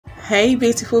Hey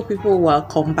beautiful people,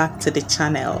 welcome back to the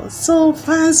channel. So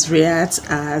fans react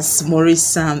as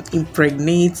Maurice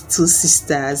impregnate two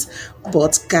sisters,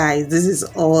 but guys, this is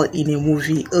all in a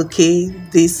movie. Okay,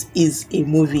 this is a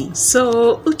movie.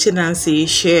 So Uche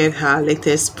shared her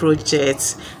latest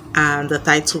project, and the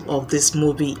title of this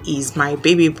movie is My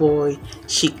Baby Boy.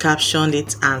 She captioned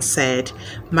it and said,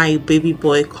 "My baby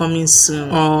boy coming soon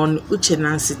on Uche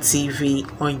TV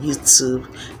on YouTube."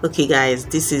 Okay guys,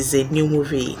 this is a new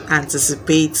movie.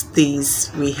 Anticipate this.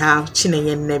 We have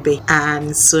Chinenye, Nnebe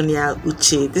and Sonia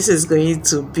Uche. This is going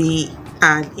to be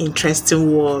an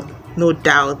interesting one, no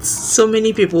doubt. So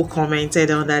many people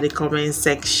commented under the comment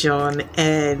section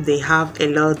and they have a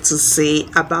lot to say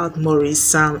about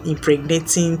Maurice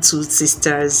impregnating two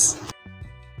sisters.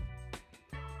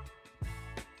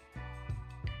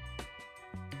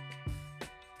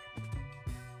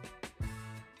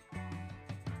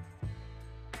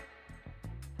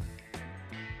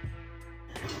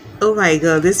 Oh my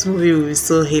god, this movie will be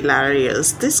so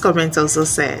hilarious. This comment also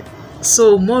said,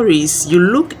 "So Maurice, you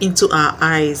look into our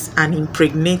eyes and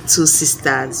impregnate two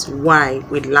sisters. Why?"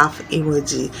 With laugh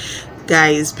emoji.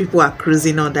 Guys, people are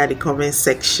cruising under the comment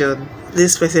section.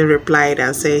 This person replied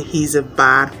and said he's a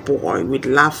bad boy with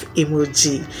laugh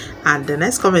emoji. And the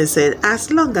next comment said, "As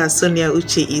long as Sonia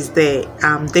Uche is there,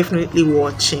 I'm definitely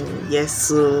watching." Yes,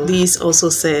 so this also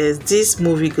says this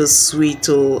movie goes sweet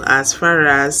as far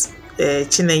as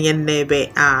Chinenye, Nnebe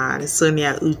and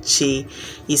Sonia Uche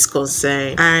is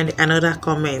concerned. And another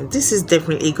comment, "This is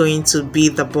definitely going to be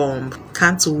the bomb.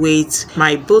 Can't wait.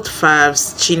 My both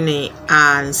faves, Chine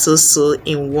and So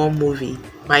in one movie.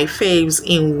 My faves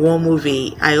in one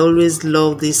movie. I always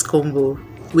love this combo.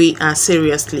 We are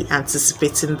seriously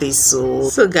anticipating this."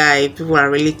 So guys, people are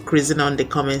really crazy on the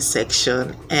comment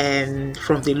section, and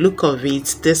from the look of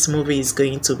it, this movie is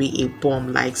going to be a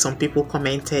bomb. Like some people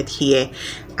commented here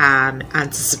and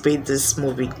anticipate this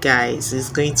movie. Guys, it's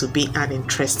going to be an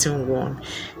interesting one.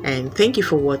 And thank you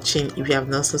for watching. If you have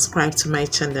not subscribed to my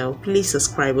channel, please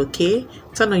subscribe. Okay,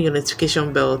 turn on your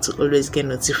notification bell to always get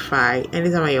notified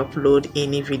anytime I upload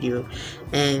any video.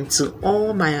 And to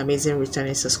all my amazing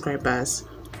returning subscribers,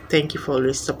 thank you for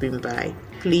always stopping by.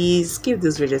 Please give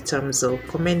this video a thumbs up,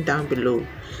 comment down below,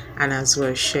 and as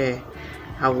well share.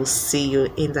 I will see you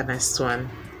in the next one.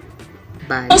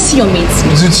 Bye. Don't see your mate.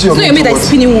 It's not your mate that is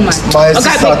spinning woman. My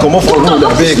sister, come off for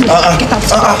road, big. Get out.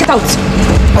 Get out.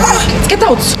 Get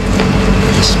out.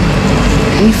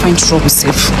 Let me find trouble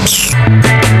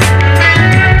safe.